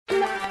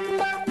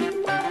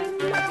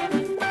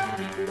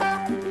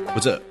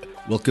What's up?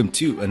 Welcome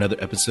to another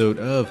episode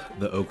of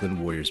the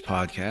Oakland Warriors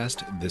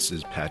podcast. This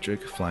is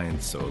Patrick flying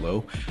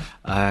solo.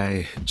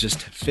 I just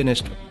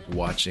finished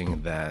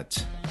watching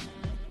that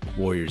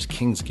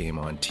Warriors-Kings game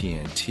on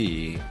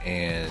TNT,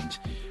 and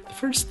the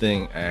first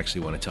thing I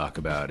actually want to talk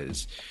about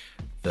is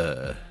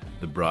the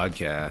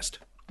broadcast.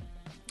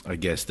 I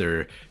guess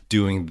they're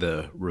doing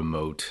the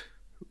remote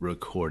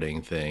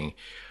recording thing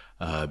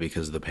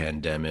because of the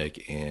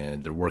pandemic,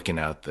 and they're working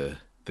out the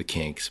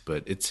kinks,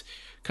 but it's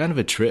kind of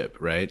a trip,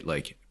 right?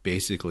 Like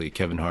basically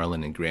Kevin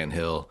Harlan and Grant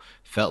Hill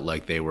felt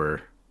like they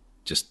were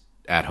just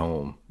at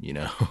home,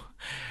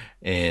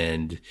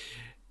 and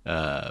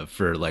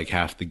for like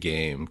half the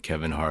game,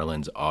 Kevin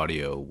Harlan's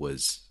audio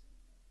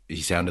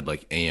he sounded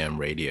like AM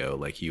radio,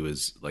 like he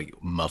was like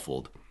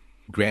muffled.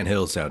 Grant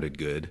Hill sounded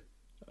good,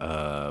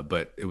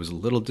 but it was a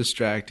little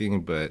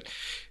distracting, but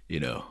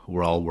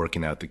we're all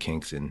working out the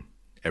kinks in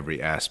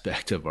every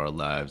aspect of our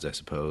lives, I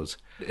suppose.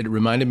 It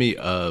reminded me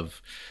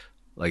of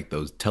like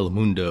those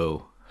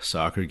Telemundo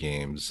soccer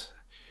games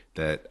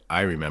that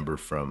I remember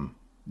from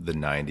the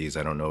 90s.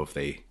 I don't know if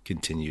they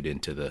continued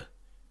into the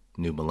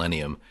new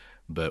millennium,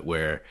 but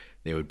where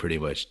they would pretty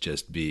much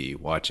just be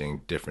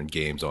watching different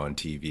games on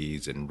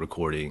TVs and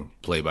recording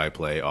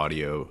play-by-play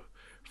audio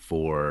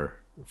for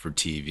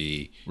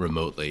TV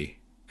remotely.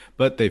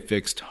 But they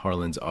fixed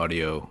Harlan's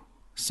audio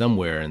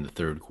somewhere in the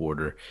third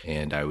quarter,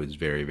 and I was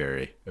very,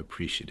 very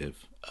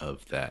appreciative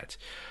of that.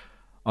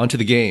 On to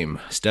the game.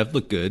 Steph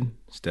looked good.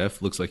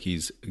 Steph looks like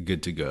he's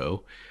good to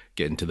go,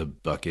 getting to the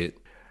bucket.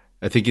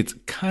 I think it's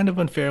kind of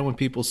unfair when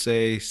people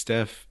say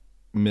Steph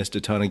missed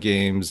a ton of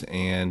games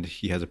and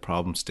he has a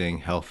problem staying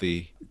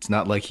healthy. It's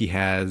not like he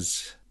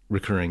has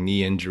recurring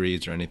knee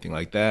injuries or anything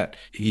like that.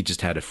 He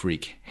just had a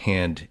freak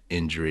hand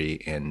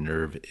injury and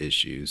nerve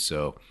issues.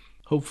 So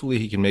hopefully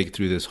he can make it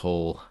through this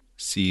whole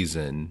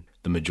season,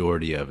 the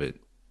majority of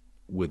it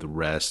with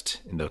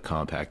rest in the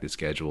compacted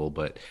schedule.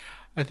 But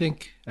I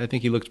think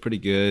he looked pretty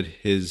good.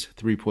 His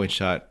three-point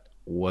shot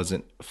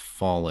wasn't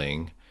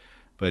falling,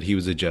 but he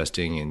was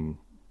adjusting and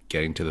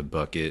getting to the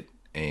bucket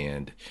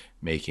and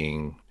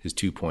making his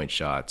 2-point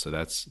shot. So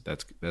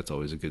that's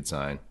always a good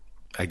sign.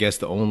 I guess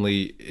the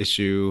only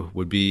issue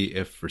would be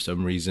if for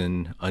some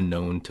reason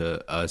unknown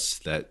to us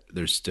that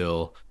there's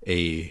still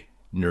a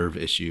nerve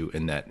issue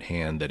in that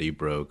hand that he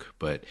broke,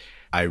 but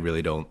I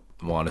really don't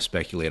want to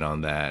speculate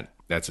on that.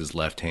 That's his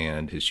left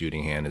hand. His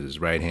shooting hand is his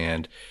right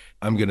hand.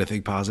 I'm going to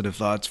think positive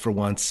thoughts for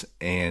once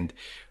and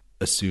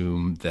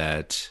assume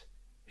that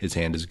his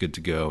hand is good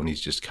to go and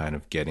he's just kind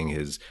of getting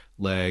his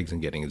legs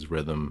and getting his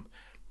rhythm,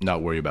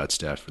 not worry about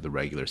Steph for the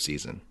regular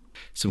season.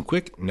 Some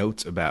quick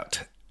notes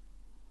about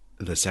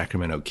the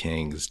Sacramento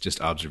Kings,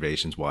 just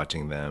observations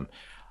watching them.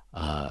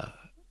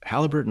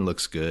 Halliburton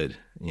looks good,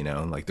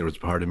 like there was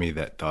part of me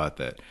that thought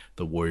that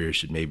the Warriors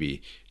should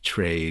maybe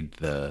trade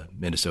the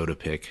Minnesota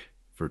pick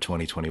for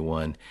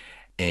 2021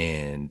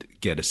 and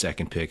get a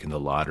second pick in the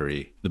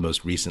lottery, the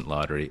most recent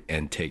lottery,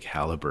 and take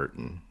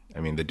Halliburton. I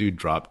mean, the dude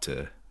dropped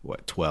to,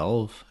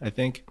 12, I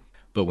think?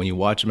 But when you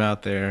watch him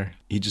out there,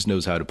 he just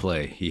knows how to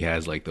play. He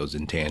has like those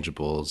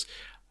intangibles.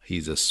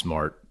 He's a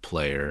smart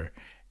player,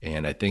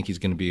 and I think he's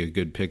going to be a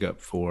good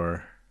pickup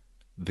for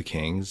the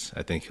Kings.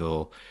 I think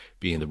he'll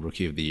be in the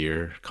Rookie of the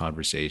Year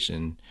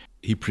conversation.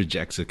 He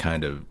projects a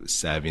kind of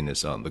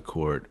savviness on the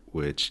court,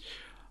 which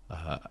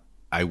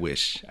I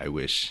wish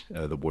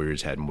the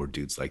Warriors had more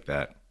dudes like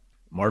that.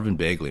 Marvin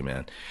Bagley,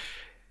 man.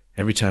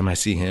 Every time I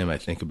see him, I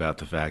think about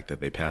the fact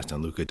that they passed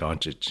on Luka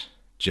Doncic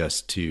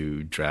just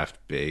to draft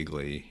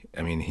Bagley.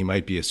 I mean, he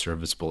might be a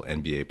serviceable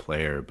NBA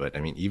player, but I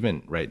mean,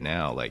 even right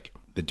now, like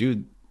the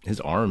dude, his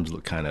arms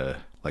look kind of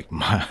like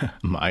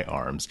my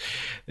arms.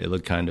 They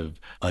look kind of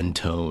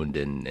untoned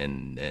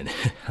and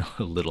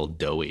a little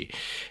doughy.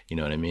 You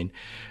know what I mean?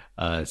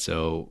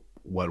 So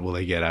what will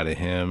they get out of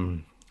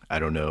him? I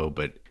don't know,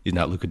 but he's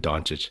not Luka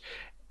Doncic,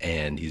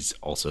 and he's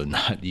also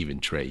not even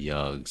Trae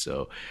Young.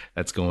 So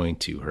that's going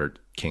to hurt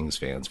Kings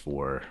fans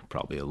for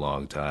probably a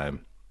long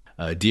time.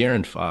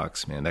 De'Aaron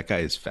Fox, man, that guy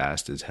is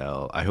fast as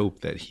hell. I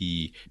hope that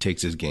he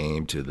takes his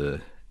game to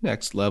the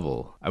next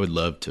level. I would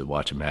love to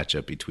watch a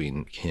matchup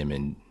between him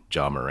and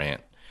Ja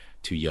Morant,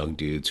 two young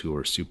dudes who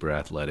are super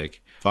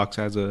athletic. Fox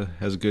has a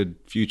good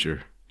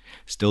future.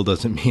 Still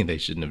doesn't mean they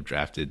shouldn't have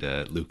drafted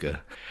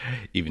Luka,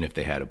 even if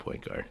they had a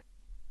point guard.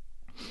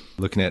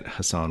 Looking at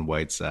Hassan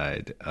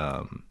Whiteside,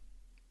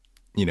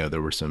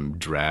 there were some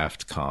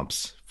draft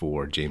comps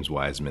for James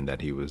Wiseman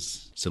that he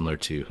was similar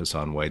to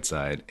Hassan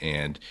Whiteside.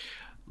 And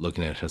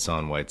looking at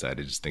Hassan Whiteside,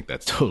 I just think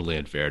that's totally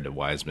unfair to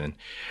Wiseman.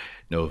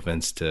 No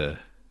offense to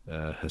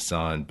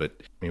Hassan,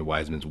 but I mean,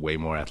 Wiseman's way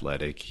more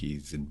athletic.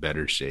 He's in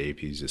better shape.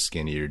 He's a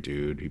skinnier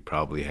dude. He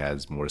probably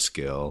has more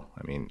skill.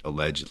 I mean,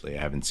 allegedly.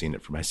 I haven't seen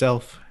it for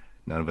myself.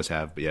 None of us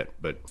have yet,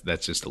 but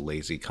that's just a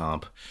lazy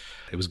comp.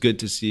 It was good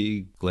to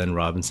see Glenn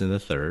Robinson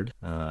III.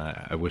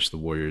 I wish the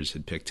Warriors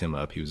had picked him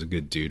up. He was a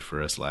good dude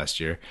for us last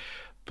year.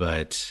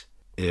 But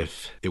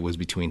if it was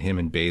between him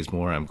and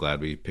Bazemore, I'm glad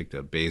we picked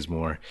up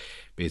Bazemore.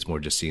 Bazemore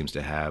just seems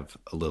to have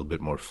a little bit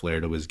more flair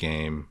to his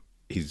game.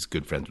 He's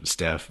good friends with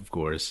Steph, of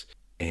course.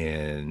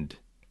 And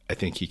I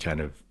think he kind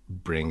of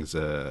brings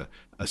a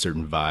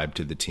certain vibe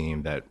to the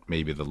team that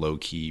maybe the low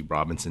key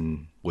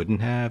Robinson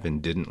wouldn't have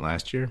and didn't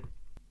last year.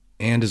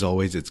 And as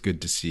always, it's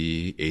good to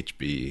see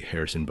HB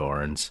Harrison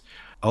Barnes.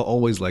 I'll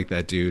always like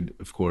that dude.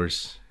 Of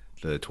course,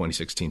 the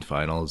 2016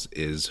 finals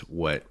is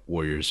what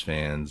Warriors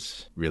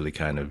fans really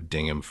kind of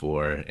ding him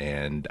for,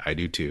 and I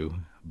do too.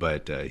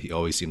 But he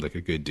always seemed like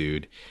a good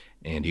dude,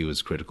 and he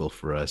was critical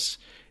for us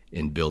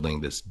in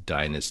building this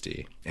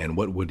dynasty. And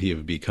what would he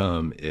have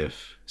become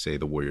if, say,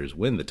 the Warriors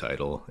win the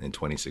title in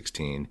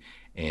 2016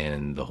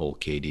 and the whole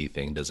KD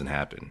thing doesn't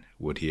happen?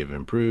 Would he have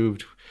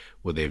improved?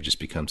 Would they have just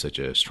become such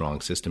a strong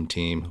system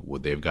team?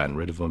 Would they have gotten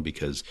rid of him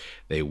because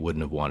they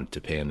wouldn't have wanted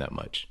to pay him that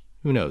much?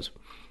 Who knows?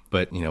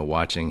 But,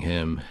 watching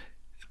him,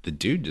 the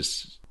dude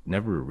just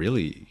never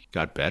really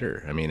got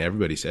better. I mean,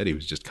 everybody said he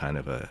was just kind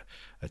of a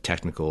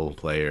technical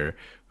player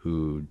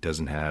who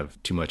doesn't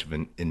have too much of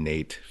an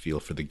innate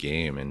feel for the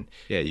game. And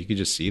yeah, you could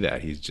just see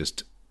that. He's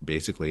just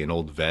basically an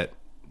old vet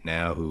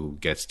now who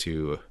gets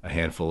to a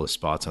handful of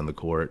spots on the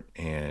court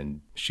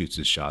and shoots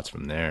his shots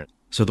from there.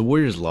 So the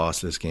Warriors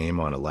lost this game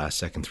on a last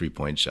second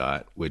 3-point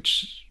shot,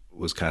 which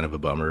was kind of a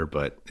bummer,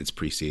 but it's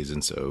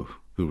preseason, so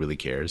who really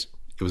cares?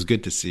 It was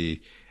good to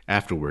see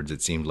afterwards.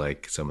 It seemed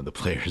like some of the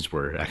players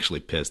were actually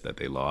pissed that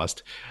they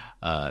lost.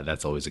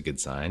 That's always a good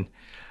sign.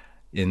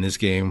 In this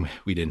game,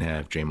 we didn't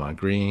have Draymond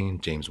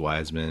Green, James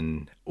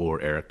Wiseman,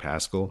 or Eric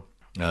Paschall.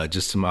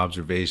 Just some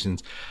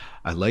observations.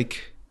 I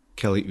like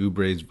Kelly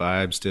Oubre's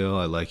vibe still.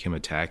 I like him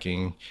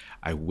attacking.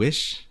 I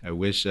wish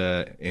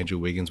Andrew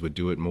Wiggins would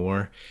do it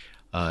more.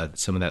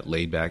 Some of that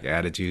laid-back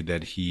attitude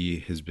that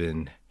he has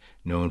been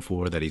known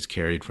for, that he's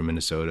carried from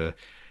Minnesota,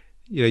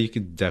 you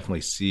could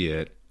definitely see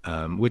it,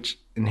 which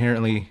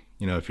inherently,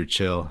 if you're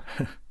chill,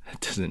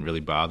 it doesn't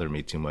really bother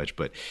me too much,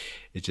 but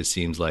it just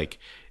seems like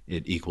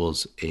it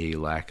equals a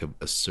lack of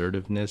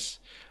assertiveness.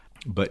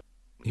 But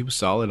he was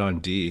solid on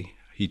D.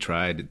 He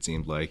tried, it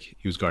seemed like.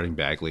 He was guarding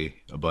Bagley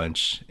a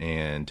bunch,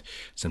 and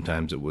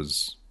sometimes it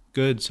was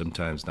good,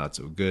 sometimes not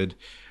so good.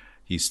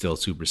 He's still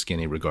super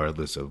skinny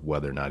regardless of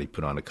whether or not he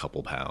put on a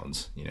couple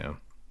pounds, I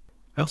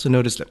also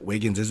noticed that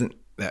Wiggins isn't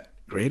that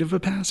great of a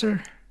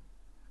passer,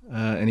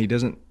 and he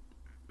doesn't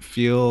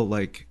feel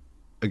like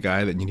a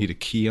guy that you need to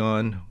key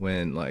on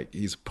when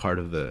he's part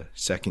of the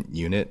second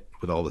unit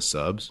with all the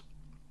subs.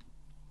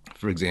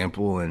 For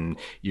example, in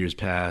years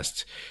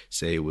past,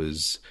 say it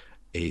was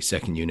a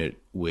second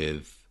unit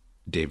with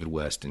David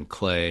West and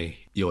Clay,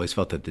 you always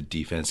felt that the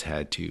defense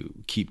had to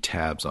keep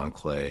tabs on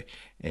Clay,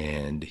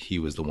 and he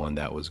was the one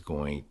that was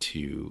going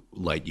to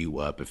light you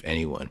up, if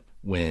anyone.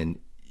 When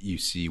you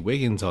see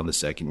Wiggins on the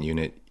second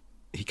unit,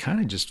 he kind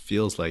of just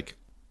feels like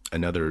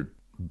another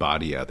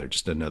body out there,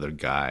 just another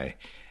guy.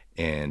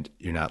 And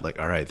you're not like,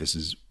 all right, this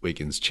is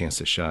Wiggins' chance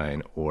to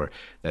shine, or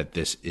that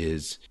this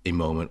is a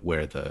moment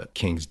where the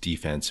Kings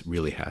defense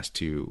really has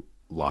to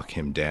lock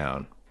him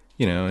down.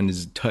 And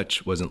his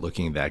touch wasn't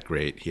looking that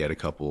great. He had a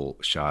couple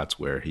shots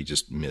where he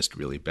just missed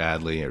really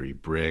badly, or he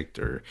bricked,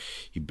 or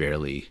he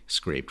barely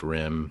scraped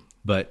rim.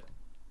 But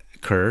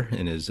Kerr,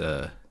 in his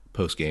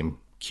post-game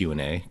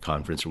Q&A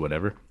conference or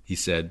whatever, he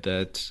said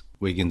that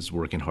Wiggins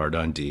working hard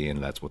on D,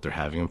 and that's what they're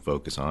having him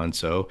focus on.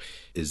 So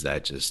is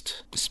that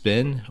just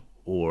spin?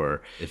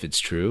 Or if it's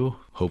true,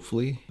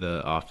 hopefully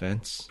the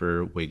offense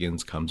for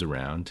Wiggins comes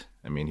around.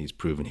 I mean, he's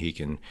proven he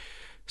can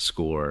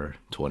score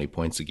 20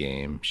 points a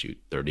game, shoot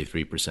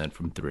 33%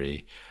 from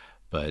three.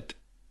 But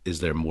is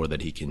there more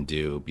that he can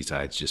do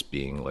besides just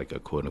being like a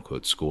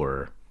quote-unquote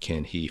scorer?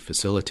 Can he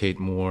facilitate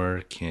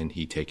more? Can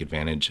he take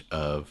advantage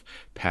of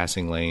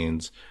passing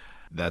lanes?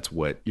 That's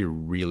what you're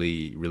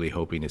really, really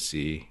hoping to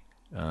see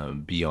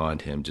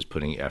beyond him just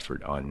putting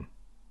effort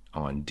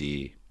on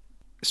D.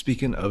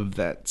 Speaking of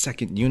that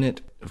second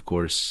unit, of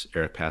course,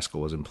 Eric Paschall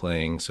wasn't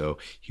playing, so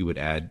he would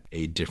add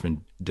a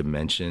different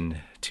dimension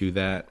to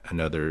that.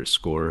 Another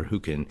scorer who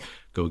can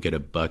go get a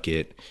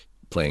bucket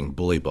playing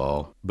bully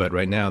ball. But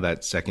right now,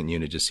 that second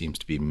unit just seems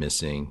to be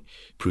missing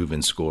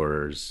proven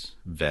scorers,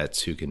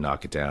 vets who can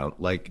knock it down,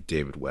 like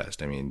David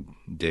West. I mean,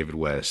 David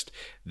West,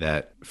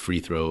 that free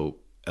throw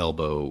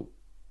elbow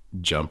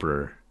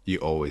jumper you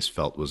always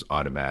felt was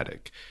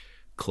automatic.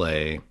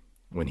 Clay,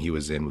 when he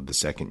was in with the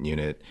second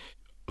unit,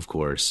 of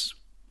course,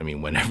 I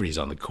mean, whenever he's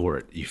on the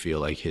court, you feel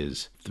like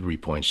his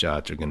 3-point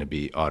shots are going to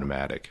be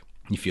automatic.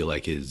 You feel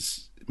like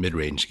his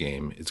mid-range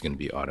game is going to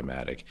be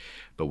automatic.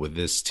 But with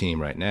this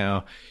team right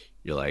now,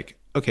 you're like,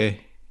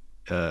 okay,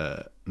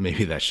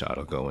 maybe that shot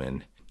will go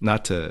in.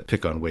 Not to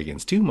pick on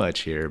Wiggins too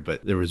much here,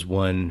 but there was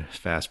one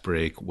fast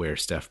break where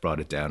Steph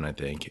brought it down, I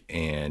think,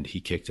 and he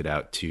kicked it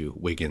out to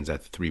Wiggins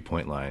at the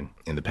 3-point line.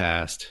 In the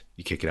past,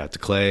 you kick it out to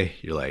Clay,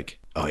 you're like,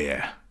 oh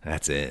yeah,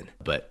 that's in.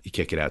 But you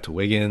kick it out to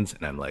Wiggins,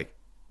 and I'm like,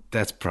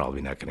 that's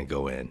probably not going to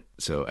go in.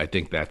 So I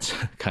think that's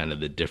kind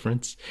of the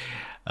difference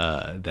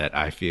that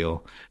I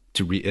feel.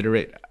 To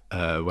reiterate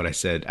what I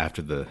said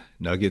after the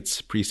Nuggets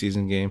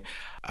preseason game,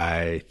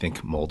 I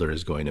think Mulder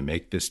is going to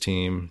make this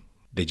team.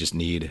 They just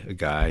need a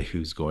guy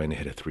who's going to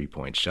hit a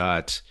three-point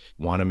shot.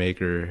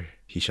 Wanamaker,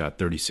 he shot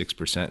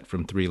 36%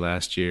 from three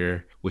last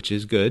year, which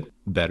is good,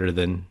 better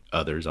than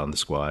others on the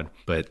squad,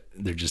 but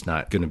they're just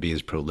not going to be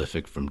as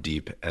prolific from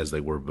deep as they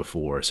were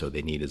before, so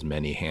they need as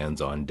many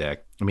hands on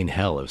deck. I mean,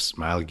 hell, if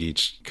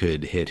Smailagic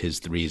could hit his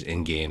threes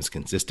in games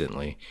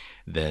consistently,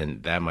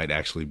 then that might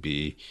actually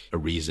be a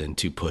reason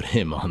to put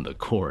him on the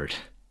court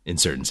in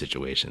certain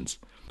situations.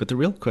 But the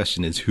real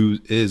question is, who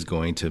is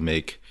going to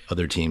make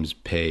other teams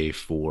pay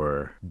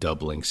for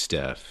doubling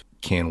Steph?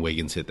 Can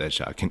Wiggins hit that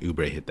shot? Can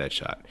Oubre hit that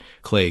shot?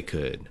 Clay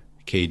could.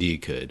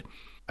 KD could.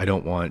 I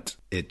don't want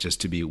it just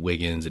to be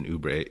Wiggins and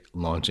Oubre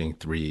launching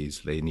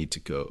threes. They need to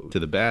go to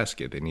the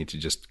basket. They need to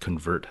just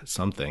convert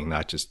something,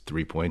 not just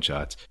three-point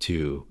shots,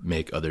 to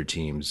make other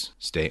teams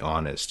stay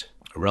honest.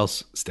 Or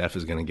else Steph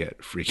is going to get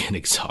freaking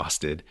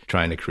exhausted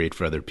trying to create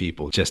for other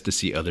people just to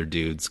see other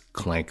dudes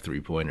clank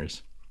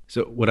three-pointers.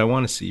 So what I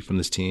want to see from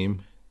this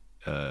team,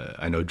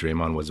 I know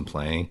Draymond wasn't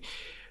playing,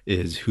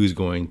 is who's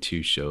going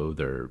to show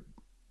their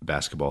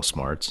basketball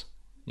smarts,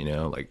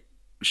 like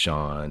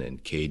Sean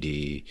and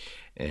KD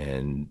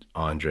and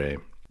Andre.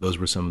 Those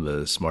were some of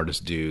the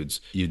smartest dudes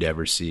you'd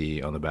ever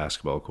see on the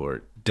basketball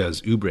court.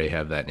 Does Oubre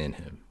have that in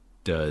him?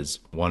 Does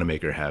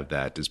Wanamaker have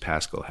that? Does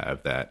Pascal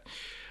have that?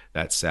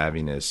 That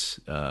savviness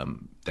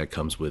that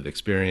comes with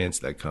experience,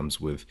 that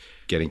comes with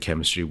getting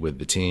chemistry with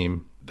the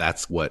team.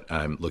 That's what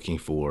I'm looking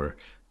for.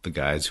 The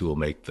guys who will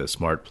make the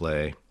smart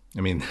play.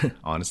 I mean,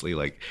 honestly,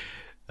 like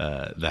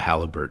the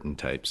Halliburton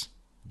types,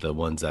 the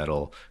ones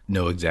that'll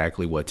know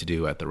exactly what to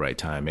do at the right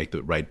time, make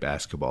the right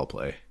basketball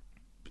play.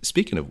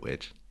 Speaking of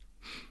which,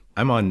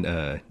 I'm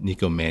on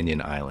Nico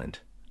Mannion Island.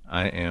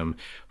 I am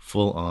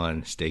full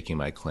on staking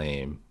my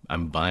claim.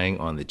 I'm buying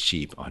on the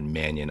cheap on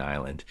Mannion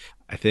Island.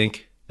 I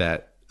think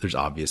that there's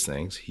obvious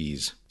things.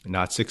 He's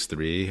not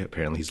 6'3".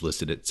 Apparently he's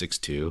listed at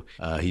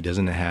 6'2". He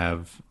doesn't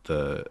have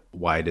the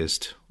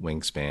widest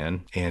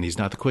wingspan, and he's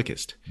not the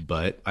quickest.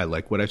 But I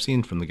like what I've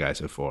seen from the guy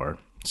so far.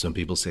 Some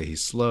people say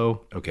he's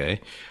slow, okay.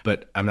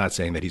 But I'm not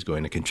saying that he's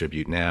going to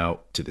contribute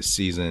now to the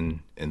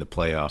season, in the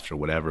playoffs or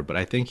whatever. But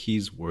I think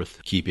he's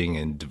worth keeping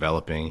and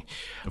developing.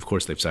 Of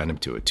course, they've signed him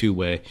to a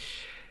two-way.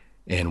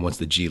 And once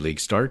the G League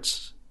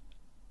starts,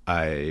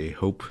 I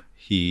hope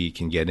he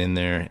can get in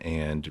there.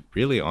 And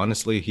really,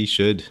 honestly, he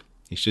should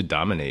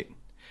dominate.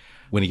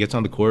 When he gets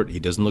on the court, he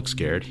doesn't look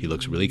scared. He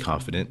looks really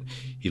confident.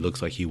 He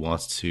looks like he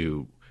wants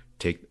to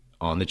take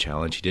on the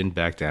challenge. He didn't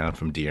back down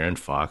from De'Aaron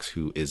Fox,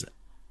 who is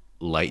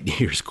light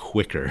years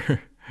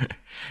quicker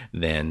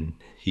than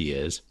he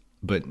is.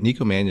 But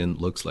Nico Mannion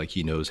looks like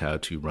he knows how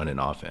to run an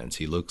offense.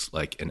 He looks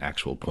like an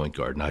actual point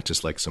guard, not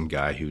just like some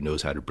guy who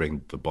knows how to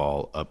bring the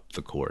ball up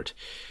the court.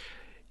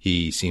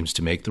 He seems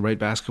to make the right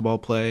basketball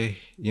play.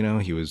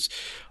 He was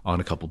on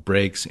a couple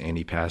breaks and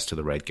he passed to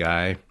the right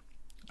guy.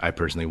 I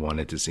personally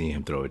wanted to see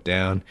him throw it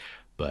down,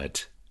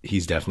 but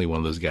he's definitely one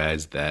of those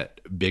guys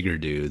that bigger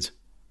dudes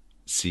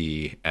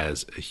see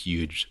as a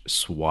huge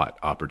SWAT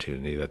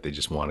opportunity that they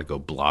just want to go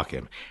block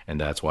him.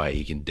 And that's why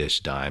he can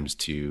dish dimes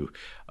to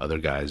other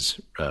guys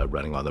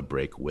running on the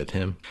break with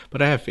him.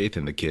 But I have faith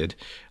in the kid.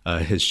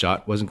 His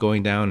shot wasn't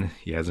going down.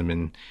 He hasn't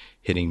been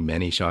hitting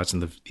many shots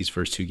in these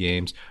first two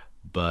games,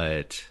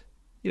 but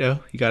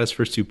he got his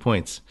first 2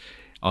 points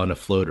on a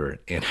floater,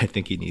 and I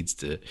think he needs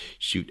to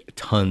shoot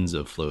tons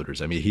of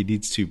floaters. I mean, he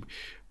needs to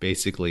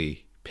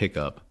basically pick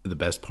up the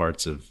best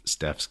parts of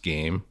Steph's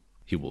game.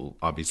 He will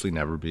obviously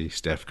never be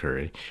Steph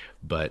Curry,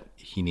 but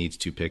he needs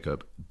to pick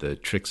up the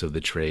tricks of the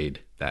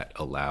trade that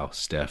allow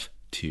Steph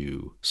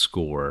to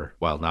score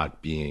while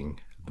not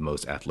being the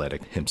most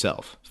athletic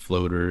himself.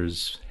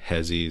 Floaters,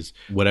 hezzies,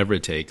 whatever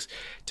it takes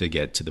to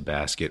get to the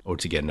basket or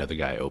to get another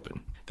guy open.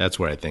 That's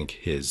where I think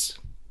his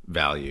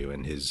value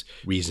and his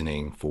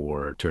reasoning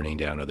for turning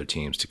down other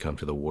teams to come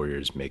to the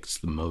Warriors makes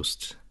the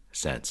most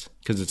sense.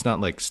 Because it's not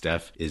like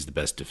Steph is the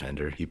best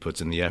defender. He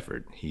puts in the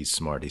effort. He's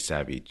smart. He's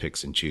savvy. He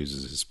picks and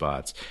chooses his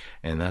spots.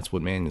 And that's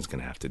what Mannion's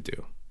going to have to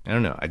do. I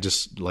don't know. I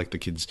just like the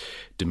kid's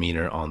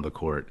demeanor on the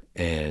court.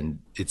 And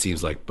it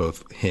seems like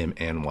both him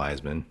and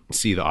Wiseman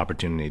see the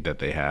opportunity that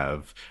they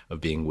have of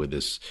being with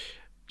this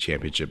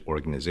championship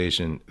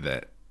organization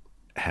that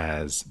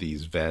has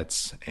these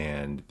vets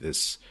and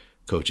this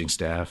coaching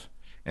staff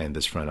and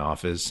this front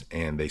office,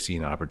 and they see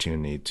an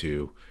opportunity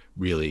to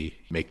really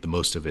make the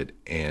most of it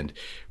and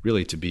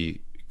really to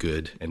be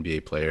good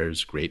NBA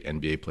players, great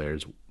NBA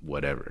players,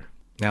 whatever.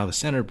 Now, the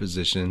center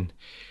position,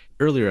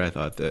 earlier I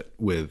thought that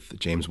with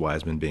James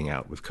Wiseman being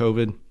out with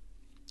COVID,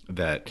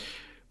 that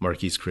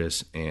Marquise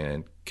Chris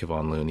and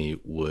Kevon Looney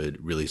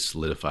would really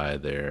solidify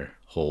their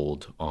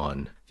hold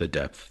on the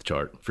depth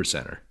chart for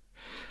center.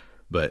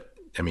 But,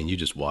 I mean, you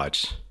just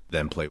watch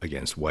them play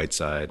against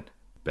Whiteside,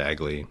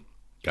 Bagley,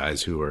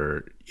 guys who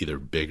are either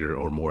bigger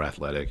or more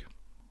athletic.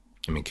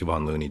 I mean,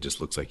 Kevon Looney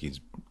just looks like he's,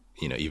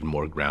 even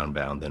more ground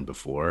bound than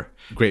before.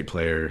 Great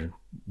player,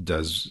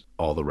 does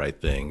all the right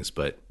things,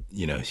 but,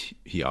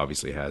 he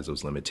obviously has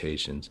those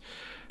limitations.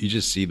 You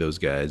just see those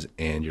guys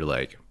and you're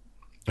like,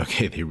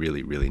 okay, they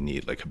really, really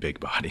need like a big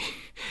body.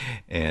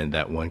 And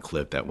that one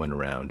clip that went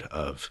around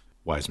of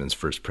Wiseman's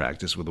first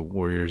practice with the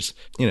Warriors.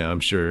 I'm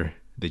sure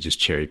they just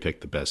cherry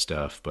pick the best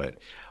stuff, but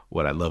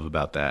what I love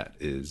about that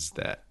is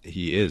that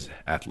he is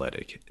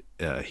athletic.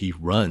 He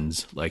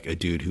runs like a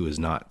dude who is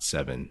not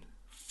 7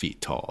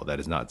 feet tall. That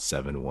is not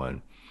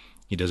 7'1".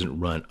 He doesn't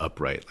run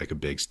upright like a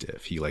big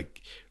stiff. He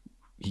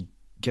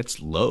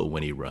gets low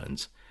when he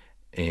runs,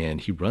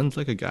 and he runs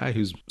like a guy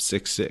who's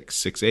 6'6",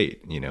 6'8".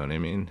 You know what I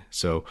mean?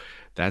 So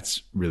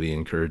that's really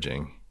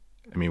encouraging.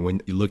 I mean,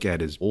 when you look at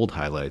his old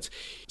highlights,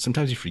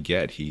 sometimes you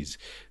forget he's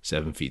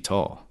 7 feet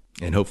tall,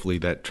 and hopefully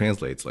that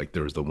translates. Like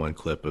there was the one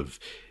clip of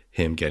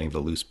him getting the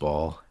loose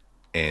ball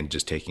and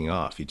just taking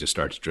off. He just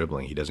starts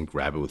dribbling. He doesn't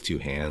grab it with 2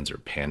 hands or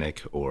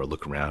panic or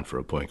look around for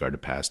a point guard to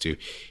pass to.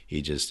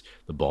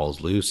 The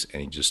ball's loose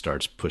and he just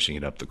starts pushing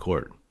it up the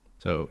court.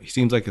 So he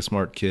seems like a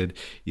smart kid.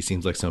 He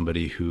seems like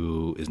somebody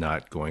who is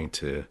not going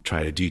to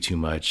try to do too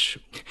much.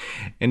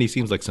 And he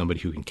seems like somebody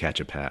who can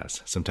catch a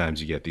pass.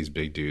 Sometimes you get these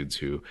big dudes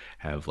who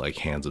have like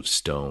hands of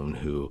stone,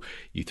 who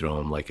you throw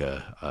them like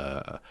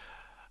a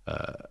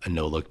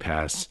no-look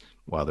pass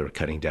while they're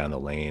cutting down the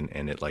lane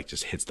and it like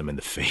just hits them in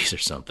the face or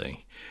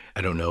something.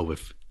 I don't know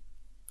if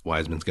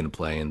Wiseman's going to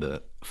play in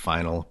the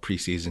final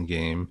preseason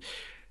game.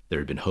 There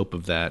had been hope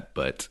of that,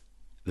 but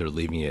they're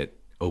leaving it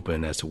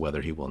open as to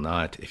whether he will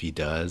not. If he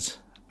does,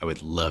 I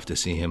would love to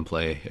see him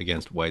play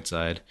against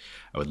Whiteside.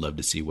 I would love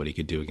to see what he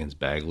could do against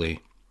Bagley.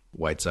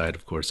 Whiteside,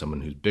 of course,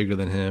 someone who's bigger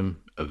than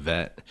him, a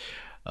vet,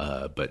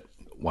 but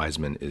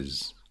Wiseman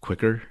is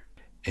quicker,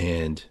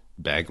 and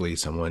Bagley,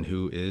 someone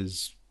who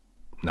is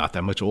not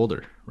that much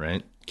older,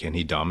 right? Can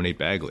he dominate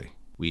Bagley?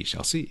 We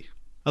shall see.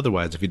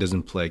 Otherwise, if he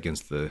doesn't play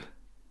against the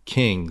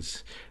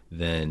Kings,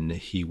 then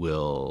he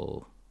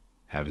will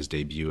have his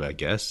debut, I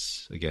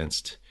guess,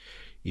 against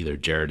either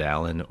Jared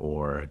Allen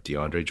or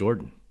DeAndre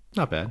Jordan.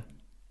 Not bad.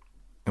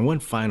 And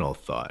one final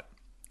thought,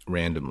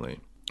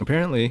 randomly.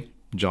 Apparently,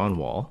 John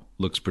Wall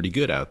looks pretty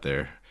good out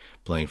there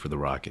playing for the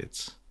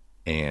Rockets.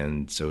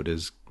 And so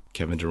does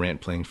Kevin Durant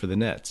playing for the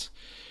Nets.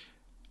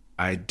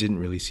 I didn't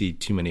really see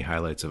too many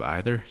highlights of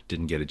either.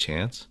 Didn't get a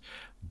chance.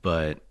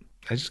 But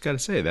I just got to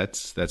say,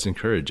 that's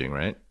encouraging,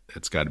 right?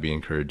 That's got to be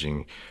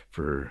encouraging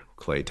for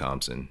Klay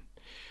Thompson.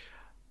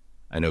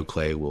 I know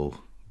Klay will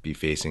be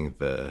facing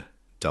the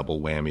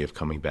double whammy of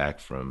coming back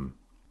from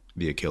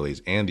the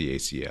Achilles and the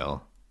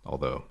ACL,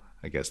 although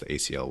I guess the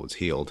ACL was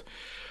healed.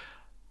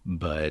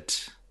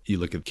 But you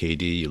look at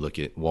KD, you look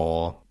at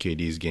Wall.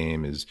 KD's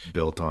game is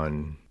built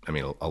on,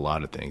 a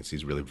lot of things.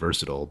 He's really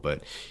versatile,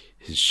 but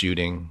his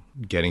shooting,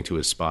 getting to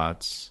his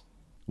spots.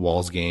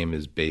 Wall's game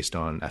is based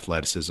on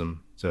athleticism.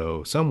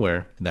 So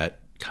somewhere that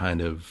kind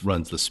of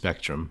runs the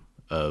spectrum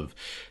of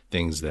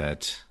things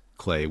that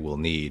Klay will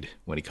need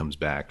when he comes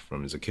back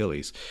from his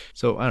Achilles.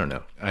 So I don't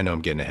know. I know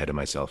I'm getting ahead of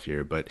myself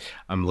here, but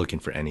I'm looking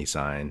for any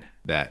sign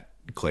that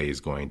Klay is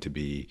going to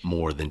be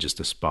more than just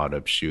a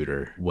spot-up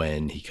shooter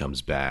when he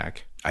comes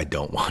back. I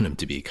don't want him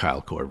to be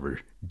Kyle Korver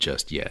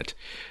just yet.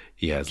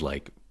 He has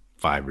like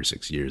 5 or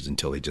 6 years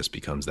until he just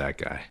becomes that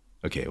guy.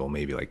 Okay, well,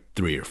 maybe like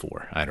 3 or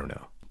 4. I don't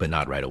know, but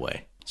not right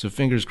away. So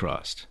fingers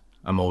crossed.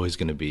 I'm going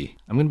to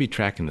be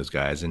tracking those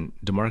guys, and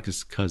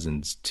DeMarcus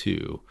Cousins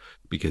too,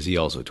 because he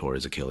also tore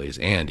his Achilles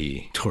and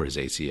he tore his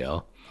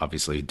ACL.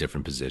 Obviously,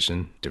 different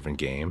position, different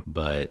game,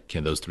 but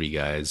can those 3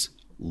 guys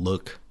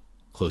look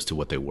close to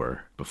what they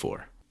were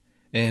before?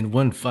 And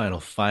one final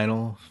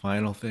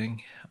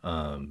thing.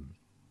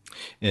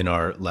 In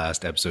our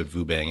last episode,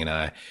 Vu Bang and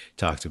I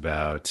talked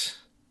about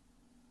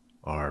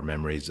our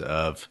memories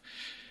of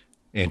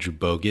Andrew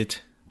Bogut,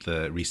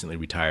 the recently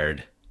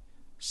retired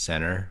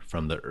center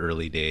from the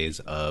early days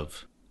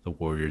of the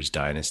Warriors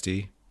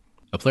dynasty.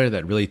 A player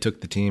that really took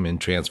the team and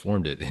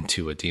transformed it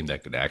into a team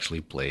that could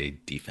actually play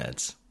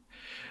defense.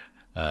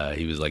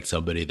 He was like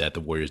somebody that the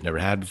Warriors never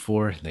had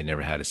before. They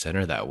never had a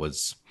center that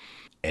was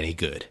any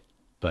good.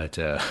 But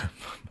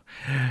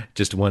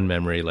just one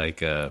memory,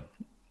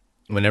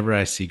 whenever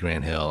I see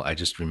Grant Hill, I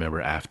just remember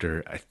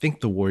after, I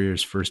think the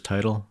Warriors' first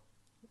title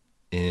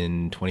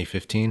in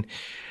 2015,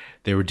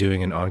 they were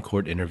doing an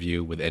on-court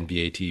interview with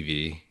NBA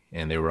TV,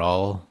 and they were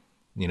all,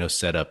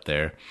 set up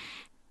there.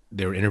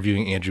 They were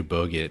interviewing Andrew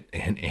Bogut,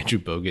 and Andrew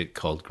Bogut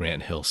called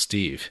Grant Hill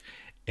Steve.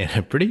 And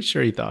I'm pretty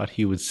sure he thought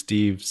he was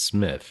Steve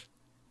Smith.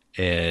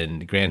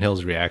 And Grant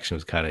Hill's reaction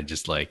was kind of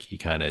just like, he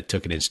kind of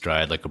took it in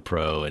stride like a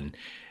pro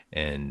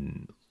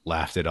and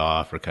laughed it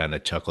off or kind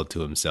of chuckled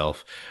to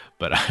himself.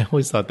 But I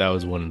always thought that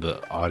was one of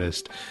the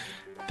oddest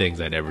things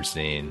I'd ever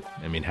seen.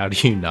 How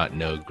do you not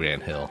know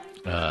Grant Hill?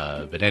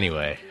 But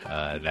anyway,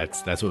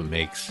 that's what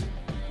makes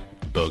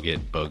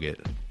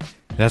Bogut.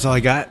 That's all I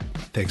got.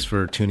 Thanks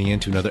for tuning in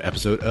to another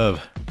episode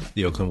of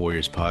the Oakland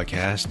Warriors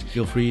podcast.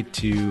 Feel free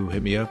to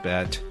hit me up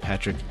at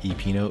Patrick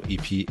Epino,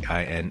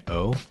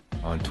 Epino,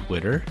 on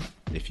Twitter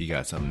if you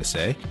got something to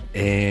say.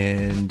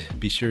 And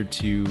be sure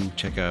to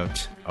check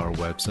out our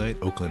website,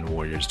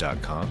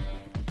 oaklandwarriors.com.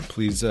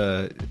 Please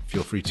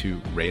feel free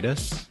to rate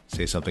us,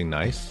 say something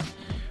nice,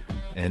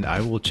 and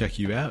I will check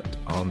you out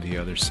on the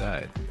other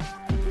side.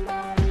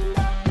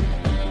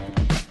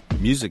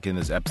 Music in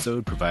this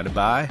episode provided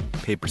by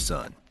Paper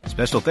Sun.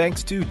 Special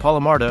thanks to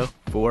Paul Amardo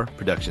for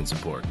production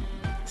support.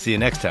 See you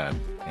next time,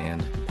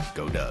 and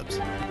go Dubs.